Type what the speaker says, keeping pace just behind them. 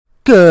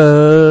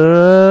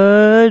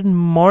Good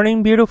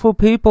morning, beautiful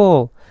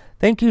people.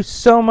 Thank you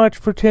so much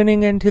for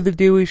tuning in to The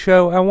Dewey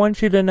Show. I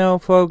want you to know,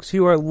 folks,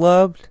 you are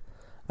loved.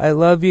 I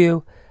love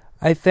you.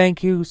 I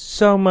thank you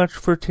so much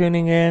for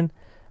tuning in.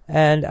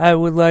 And I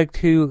would like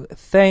to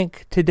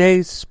thank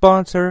today's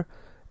sponsor,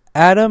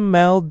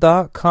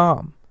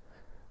 AdamMale.com.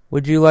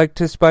 Would you like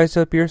to spice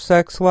up your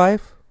sex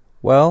life?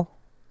 Well,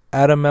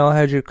 Adam Male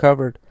has you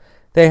covered.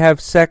 They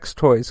have sex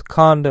toys,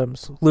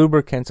 condoms,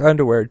 lubricants,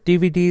 underwear,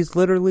 DVDs,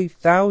 literally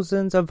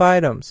thousands of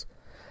items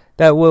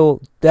that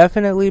will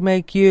definitely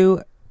make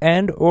you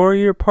and or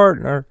your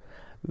partner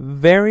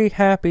very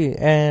happy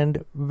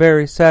and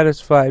very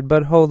satisfied.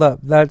 But hold up,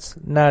 that's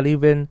not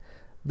even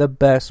the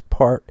best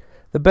part.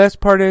 The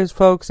best part is,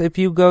 folks, if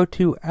you go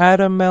to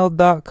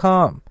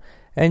AdamMale.com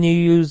and you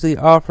use the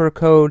offer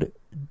code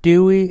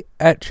Dewey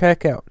at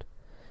checkout,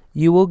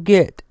 you will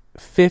get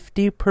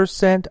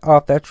 50%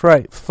 off. That's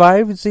right,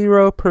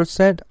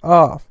 50%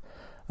 off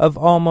of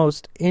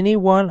almost any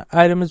one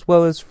item, as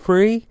well as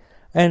free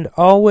and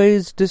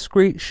always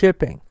discreet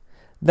shipping.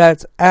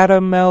 That's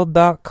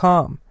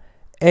AdamMale.com,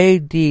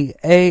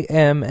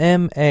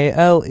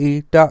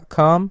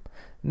 ADAMMALE.com.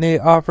 The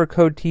offer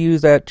code to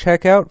use at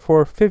checkout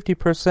for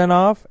 50%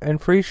 off and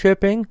free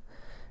shipping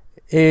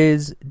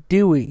is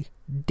Dewey,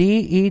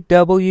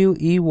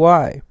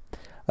 DEWEY.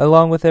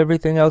 Along with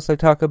everything else I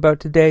talk about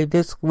today,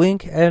 this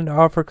link and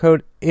offer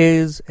code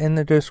is in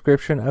the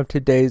description of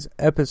today's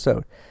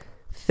episode.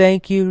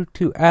 Thank you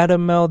to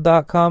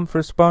AdamMale.com for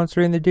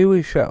sponsoring The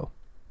Dewey Show.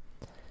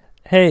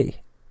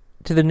 Hey,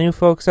 to the new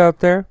folks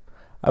out there,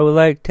 I would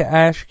like to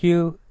ask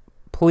you,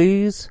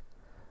 please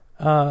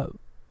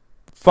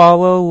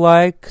follow,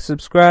 like,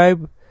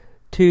 subscribe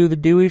to The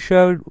Dewey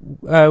Show,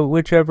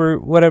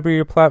 whatever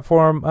your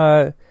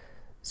platform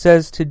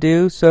says to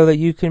do, so that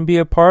you can be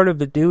a part of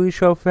the Dewey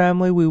Show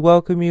family. We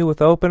welcome you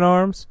with open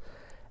arms,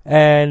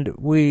 and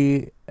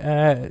we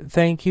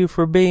thank you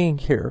for being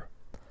here.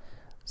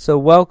 So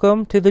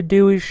welcome to the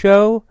Dewey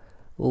Show.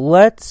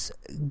 Let's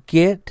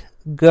get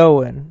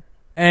going.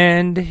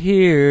 And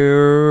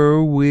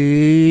here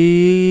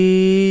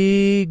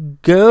we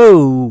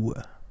go.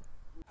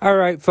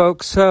 Alright,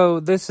 folks, so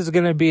this is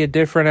going to be a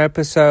different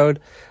episode.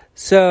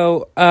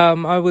 So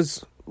I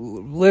was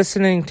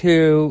listening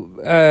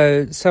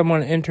to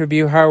someone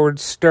interview Howard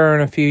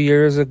Stern a few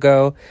years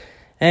ago,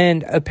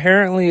 and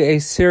apparently a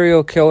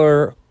serial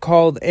killer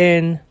called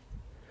in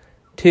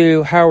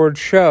to Howard's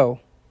show,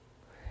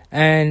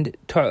 and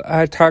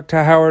I talked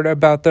to Howard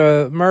about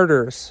the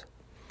murders.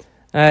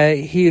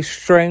 He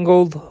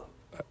strangled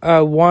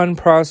one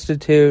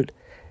prostitute,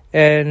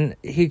 and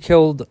he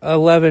killed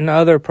 11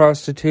 other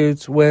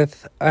prostitutes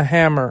with a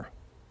hammer.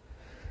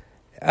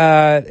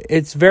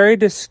 It's very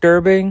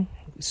disturbing.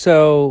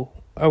 So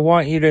I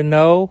want you to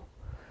know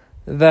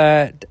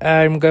that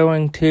I'm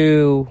going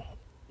to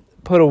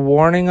put a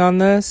warning on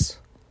this.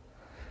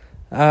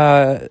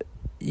 So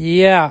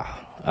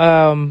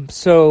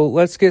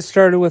let's get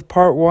started with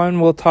part one.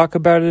 We'll talk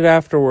about it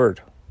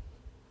afterward.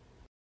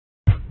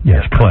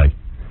 Yes, Clay.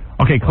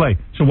 Okay, Clay,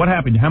 so what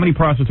happened? How many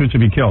prostitutes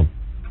have you killed?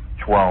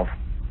 12.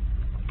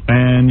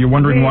 And you're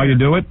wondering why you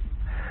do it?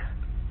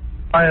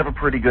 I have a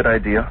pretty good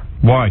idea.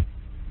 Why?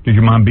 Did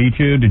your mom beat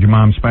you? Did your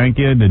mom spank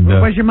you?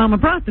 Was your mom a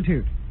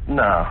prostitute?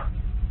 No.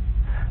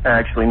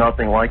 Actually,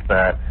 nothing like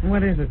that.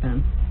 What is it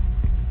then?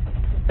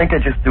 I think I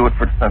just do it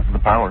for the sense of the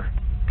power.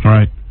 All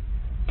right.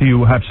 Do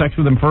you have sex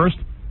with them first?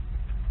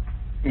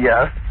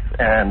 Yes,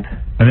 and...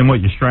 And then what,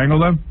 you strangle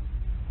them?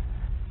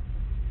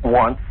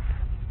 Once.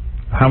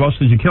 How else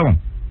did you kill them?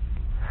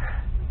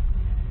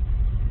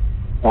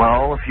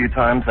 Well, a few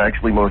times,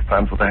 actually most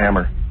times with a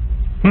hammer.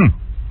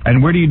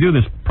 And where do you do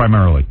this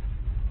primarily?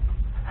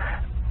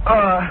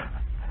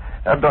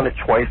 I've done it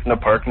twice in a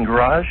parking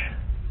garage,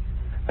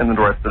 and then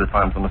the rest of the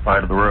times on the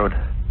side of the road.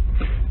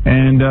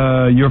 And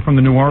you're from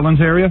the New Orleans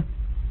area?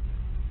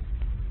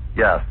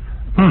 Yes.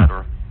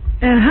 And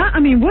how? I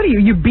mean, what do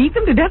you beat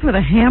them to death with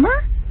a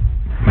hammer?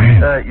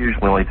 Man. That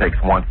usually only takes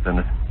once,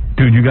 and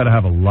Dude, you got to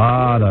have a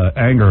lot of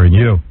anger in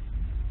you.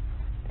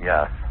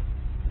 yes.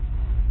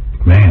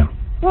 Man.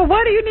 Well,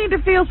 why do you need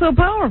to feel so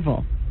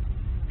powerful?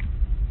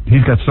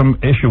 He's got some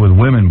issue with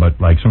women, but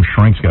like some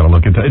shrink's got to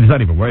look into it. It's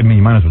not even worth. I mean,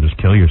 you might as well just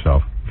kill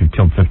yourself if you've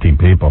killed 15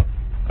 people.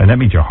 And that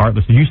means you're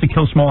heartless. Did you used to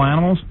kill small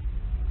animals?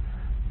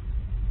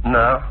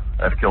 No,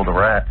 I've killed a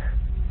rat.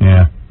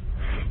 Yeah.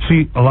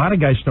 See, a lot of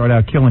guys start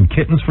out killing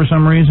kittens for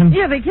some reason.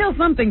 Yeah, they kill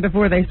something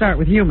before they start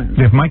with humans.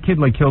 If my kid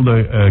like killed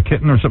a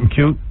kitten or something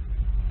cute,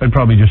 I'd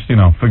probably just,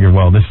 figure,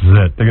 well, this is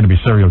it. They're going to be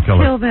serial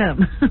killers. Kill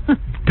them.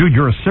 Dude,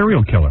 you're a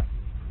serial killer.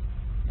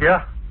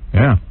 Yeah.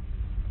 Yeah.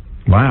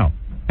 Wow.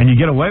 And you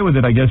get away with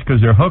it, I guess, because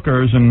they're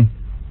hookers, and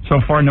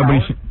so far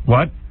nobody's...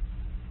 What?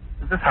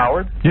 Is this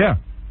Howard? Yeah.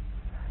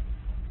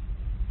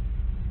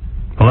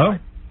 Hello?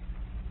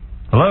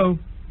 Hello?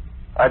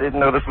 I didn't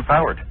know this was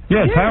Howard.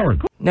 Yeah, it's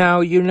Howard. Now,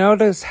 you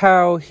notice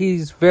how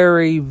he's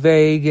very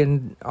vague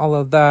and all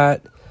of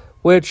that,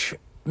 which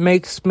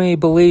makes me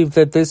believe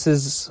that this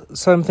is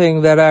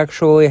something that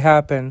actually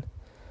happened.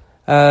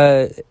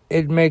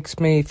 it makes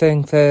me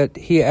think that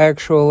he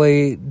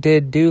actually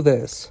did do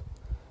this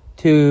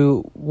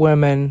to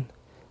women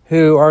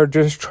who are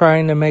just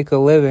trying to make a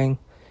living,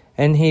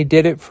 and he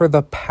did it for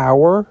the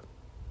power.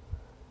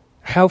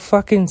 How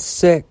fucking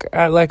sick.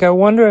 I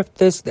wonder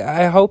if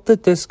I hope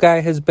that this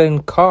guy has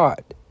been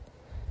caught.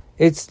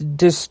 It's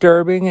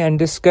disturbing and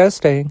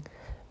disgusting.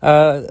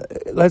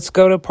 Let's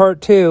go to part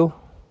 2.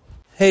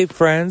 Hey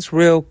friends,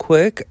 real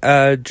quick,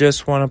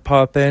 just want to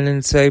pop in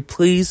and say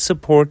please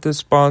support the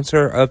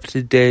sponsor of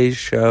today's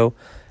show,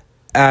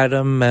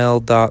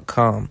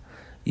 AdamMale.com.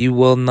 You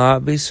will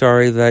not be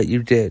sorry that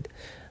you did.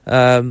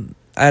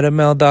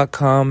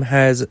 AdamMale.com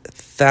has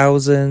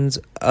thousands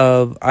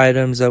of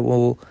items that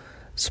will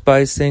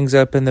spice things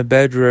up in the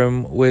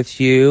bedroom with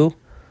you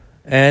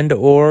and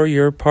or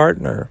your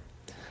partner.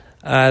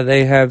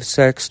 They have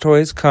sex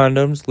toys,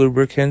 condoms,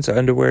 lubricants,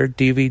 underwear,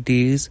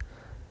 DVDs.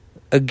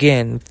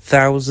 Again,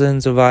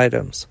 thousands of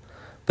items.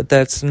 But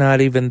that's not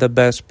even the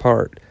best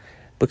part.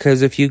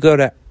 Because if you go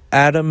to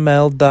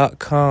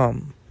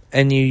AdamMale.com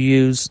and you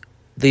use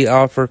the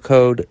offer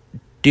code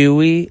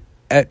DEWEY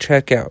at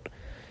checkout,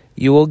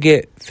 you will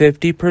get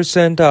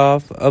 50%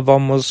 off of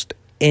almost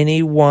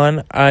any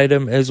one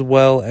item, as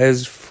well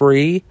as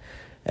free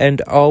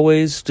and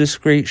always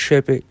discreet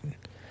shipping.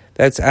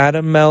 That's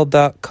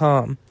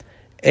AdamMale.com.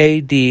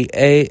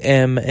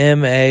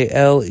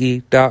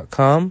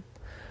 AdamMale.com.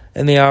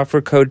 And the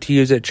offer code to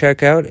use at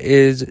checkout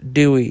is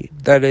DEWEY.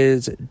 That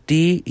is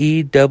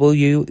DEWEY.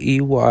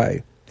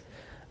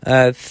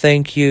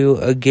 Thank you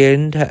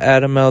again to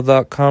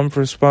AdamMale.com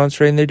for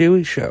sponsoring the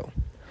Dewey Show.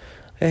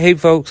 Hey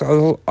folks,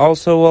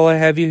 also while I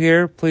have you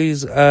here,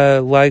 please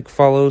like,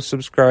 follow,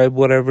 subscribe,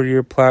 whatever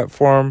your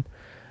platform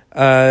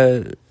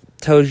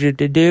tells you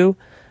to do.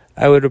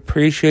 I would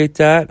appreciate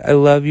that. I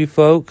love you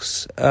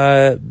folks.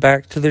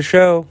 Back to the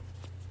show.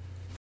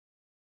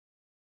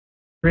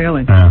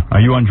 Really?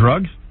 Are you on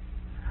drugs?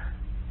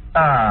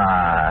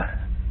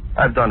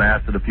 I've done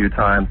acid a few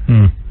times.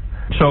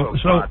 So,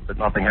 but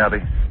nothing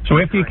heavy. So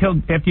after you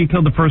killed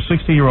the first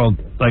 60-year-old,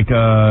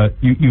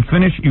 you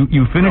finished.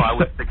 No, I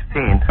was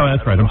 16. Oh,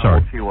 that's right. I'm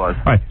sorry. She was.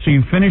 All right. So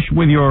you finished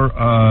with your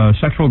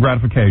sexual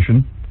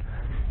gratification,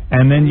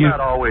 and then you.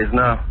 Not always,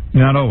 no.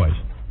 Not always.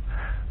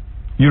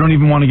 You don't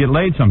even want to get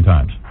laid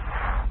sometimes.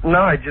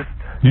 No,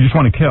 You just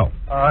want to kill.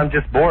 I'm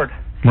just bored.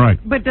 Right.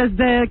 But does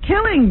the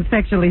killing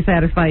sexually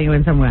satisfy you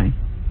in some way?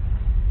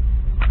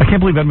 I can't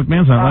believe Ed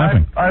McMahon's not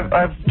laughing.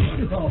 I've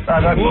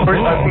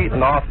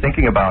eaten off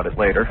thinking about it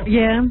later.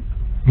 Yeah.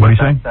 What do you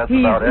say? That's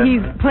about it.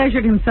 He's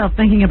pleasured himself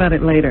thinking about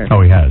it later.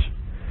 Oh, he has.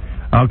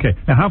 Okay.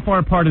 Now, how far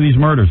apart are these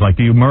murders? Like,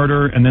 do you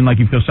murder and then,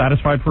 you feel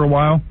satisfied for a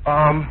while?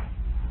 I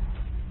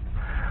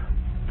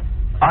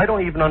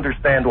don't even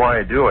understand why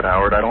I do it,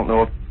 Howard. I don't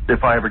know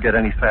if I ever get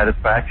any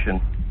satisfaction.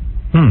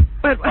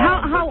 But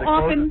how the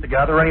often? closest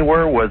together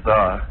anywhere was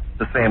the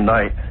same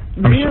night.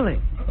 Really?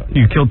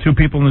 You killed 2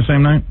 people in the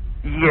same night?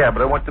 Yeah,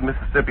 but I went to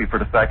Mississippi for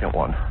the second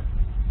one.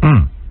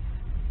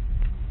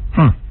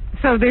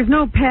 So there's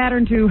no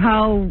pattern to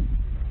how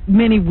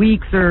many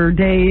weeks or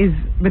days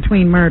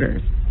between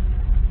murders?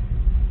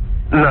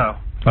 No.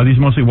 Are these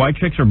mostly white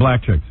chicks or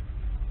black chicks?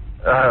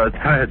 A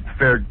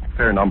fair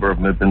number of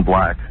them have been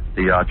black.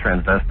 The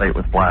transvestite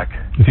was black.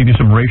 You think there's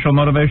some racial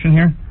motivation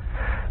here?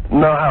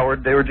 No,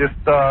 Howard. They were just,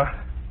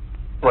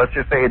 let's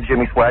just say a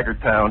Jimmy Swaggart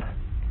town.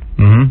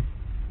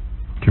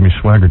 Jimmy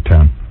Swaggart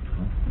town.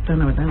 Don't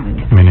know what that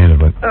means. Me neither,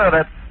 but...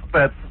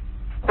 That's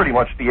pretty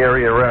much the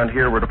area around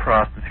here where the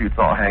prostitutes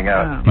all hang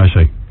out. I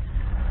see.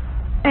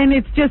 And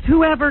it's just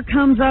whoever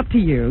comes up to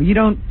you. You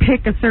don't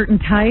pick a certain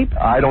type?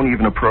 I don't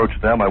even approach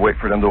them. I wait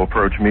for them to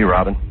approach me,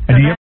 Robin. And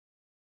do you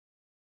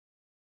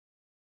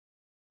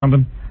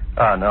something?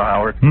 No,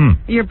 Howard.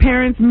 Your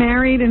parents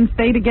married and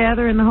stay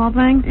together and the whole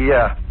thing?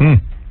 Yeah.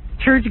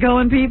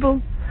 Church-going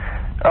people?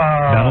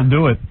 That'll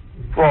do it.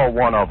 Well,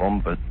 one of them,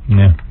 but...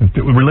 Yeah.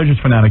 Religious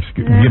fanatics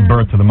give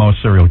birth to the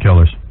most serial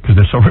killers because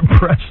they're so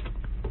repressed.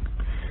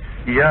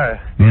 Yeah.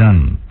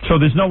 So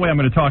there's no way I'm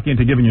going to talk you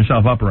into giving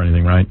yourself up or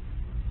anything, right?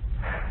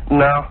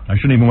 No. I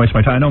shouldn't even waste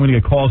my time. I know I'm going to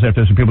get calls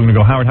after this and people are going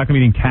to go, Howard, how come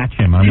you didn't catch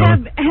him?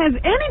 Has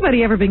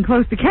anybody ever been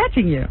close to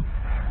catching you?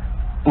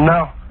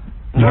 No.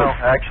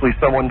 Actually,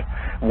 someone...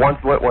 Once,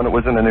 when it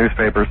was in the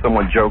newspaper,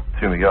 someone joked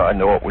to me, I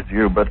know it was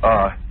you, but,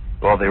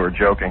 they were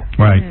joking.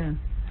 Right. Yeah.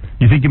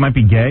 You think you might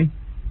be gay?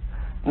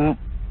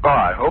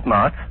 I hope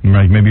not.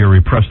 Right, maybe you're a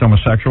repressed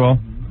homosexual.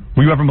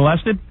 Were you ever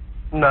molested?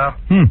 No.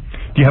 Do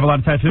you have a lot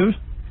of tattoos?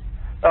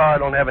 I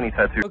don't have any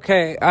tattoos.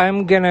 Okay,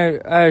 I'm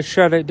gonna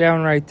shut it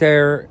down right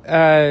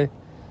there.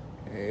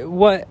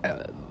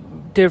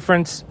 What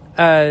difference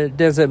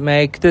does it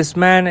make? This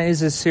man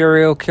is a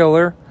serial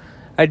killer.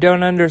 I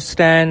don't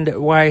understand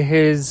why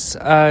his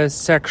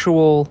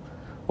sexual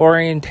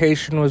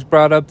orientation was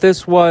brought up.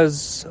 This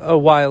was a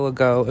while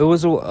ago. It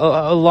was a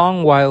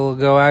long while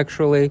ago,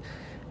 actually.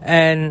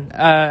 And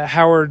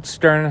Howard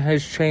Stern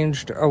has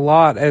changed a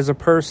lot as a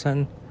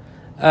person.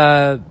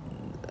 I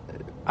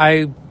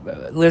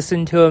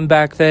listened to him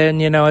back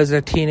then, as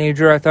a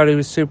teenager. I thought he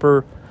was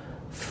super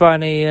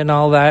funny and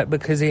all that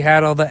because he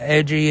had all the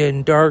edgy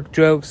and dark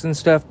jokes and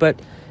stuff,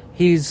 but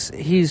he's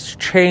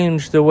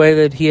changed the way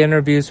that he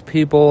interviews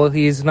people.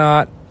 He's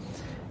not,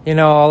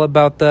 all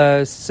about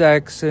the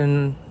sex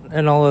and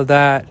all of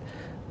that.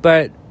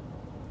 But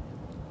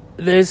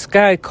this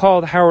guy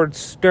called Howard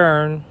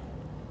Stern,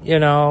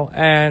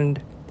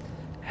 and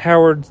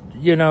Howard,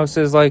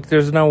 says, like,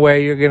 there's no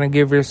way you're going to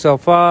give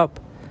yourself up.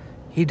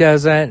 He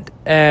doesn't,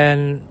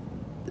 and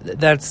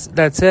that's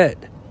it.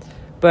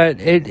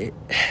 But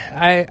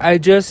I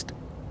just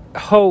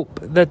hope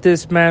that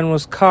this man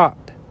was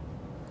caught,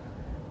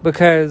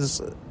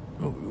 because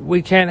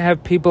we can't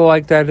have people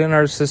like that in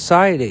our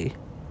society.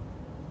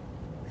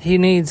 He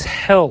needs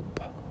help,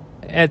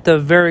 at the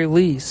very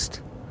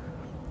least.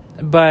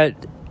 But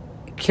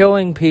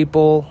killing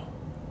people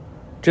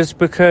just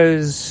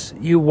because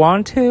you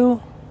want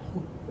to,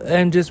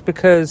 and just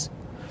because,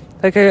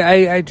 like,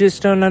 I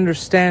just don't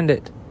understand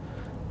it.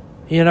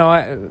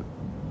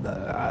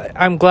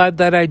 I'm glad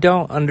that I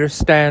don't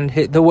understand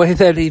the way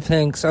that he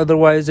thinks.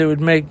 Otherwise, it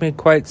would make me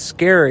quite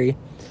scary.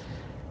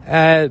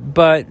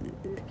 But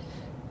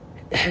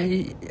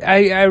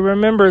I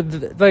remember,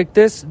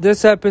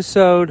 this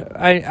episode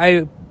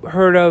I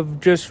heard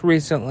of just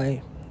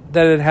recently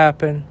that it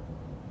happened.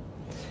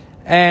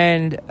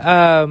 And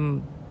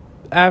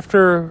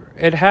after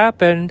it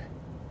happened,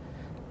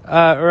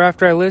 or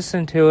after I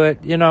listened to it,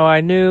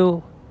 I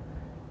knew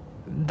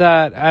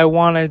that I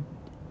wanted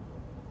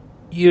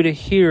you to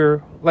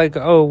hear, like,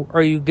 oh,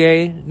 are you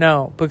gay?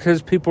 No,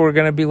 because people were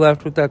going to be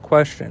left with that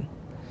question.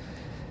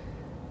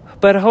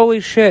 But holy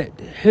shit,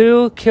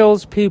 who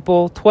kills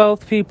people,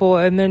 12 people,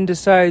 and then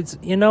decides,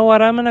 you know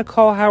what, I'm going to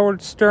call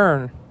Howard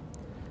Stern,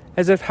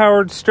 as if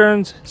Howard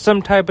Stern's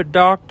some type of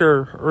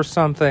doctor or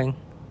something,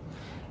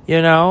 he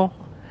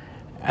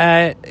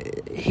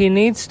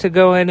needs to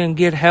go in and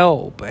get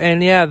help.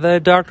 And yeah,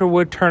 the doctor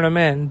would turn him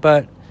in,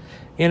 but,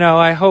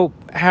 I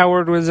hope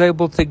Howard was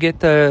able to get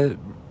the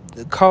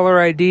caller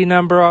ID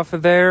number off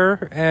of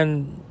there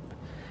and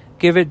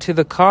give it to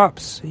the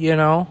cops,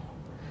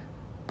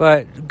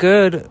 But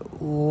good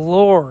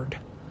Lord.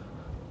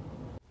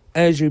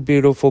 As you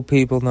beautiful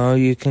people know,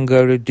 you can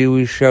go to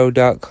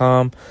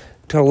DeweyShow.com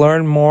to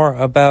learn more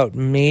about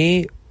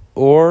me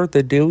or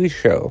The Dewey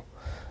Show.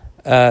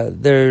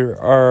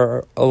 There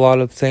are a lot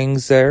of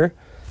things there,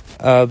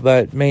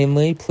 but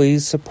mainly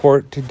please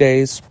support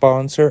today's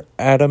sponsor,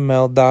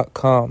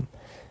 AdamMale.com.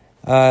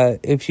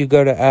 If you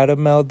go to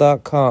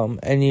AdamMale.com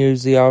and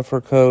use the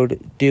offer code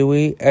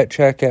Dewey at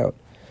checkout,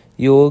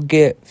 you will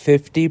get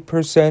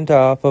 50%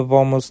 off of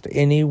almost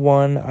any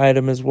one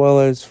item, as well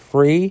as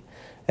free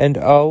and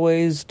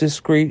always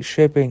discreet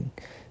shipping.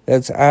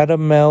 That's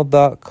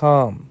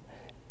AdamMale.com,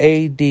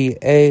 AdamMale.com,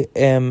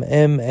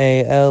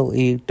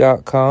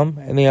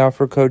 and the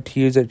offer code to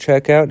use at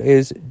checkout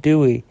is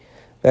Dewey.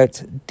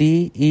 That's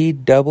DEWEY.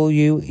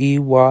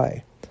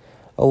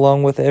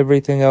 Along with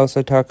everything else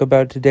I talk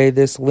about today,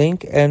 this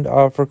link and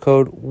offer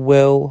code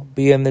will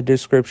be in the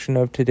description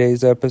of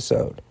today's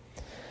episode.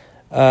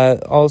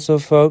 Also,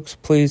 folks,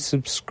 please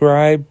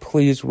subscribe,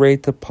 please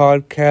rate the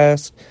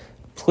podcast,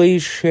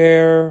 please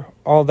share,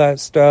 all that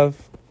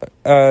stuff.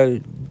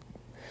 I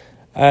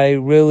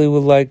really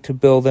would like to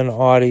build an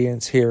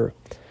audience here.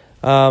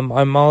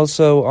 I'm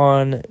also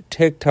on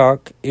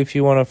TikTok, if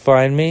you want to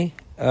find me.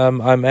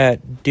 I'm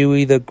at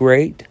Dewey the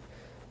Great.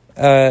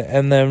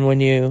 And then when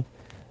you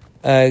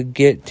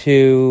get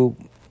to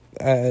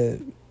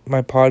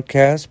my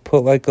podcast,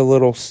 put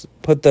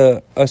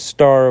a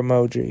star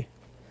emoji.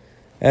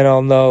 And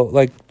I'll know,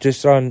 like,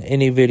 just on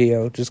any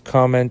video, just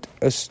comment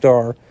a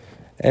star.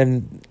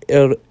 And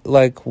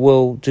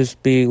we'll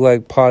just be,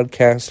 like,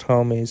 podcast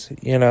homies,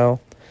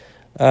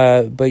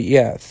 But,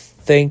 yeah,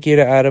 thank you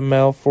to Adam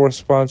Male for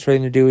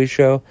sponsoring The Dewey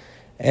Show.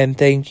 And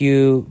thank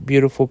you,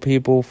 beautiful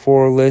people,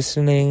 for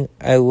listening.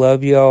 I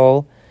love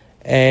y'all.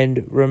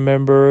 And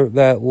remember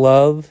that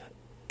love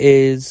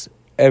is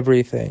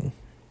everything.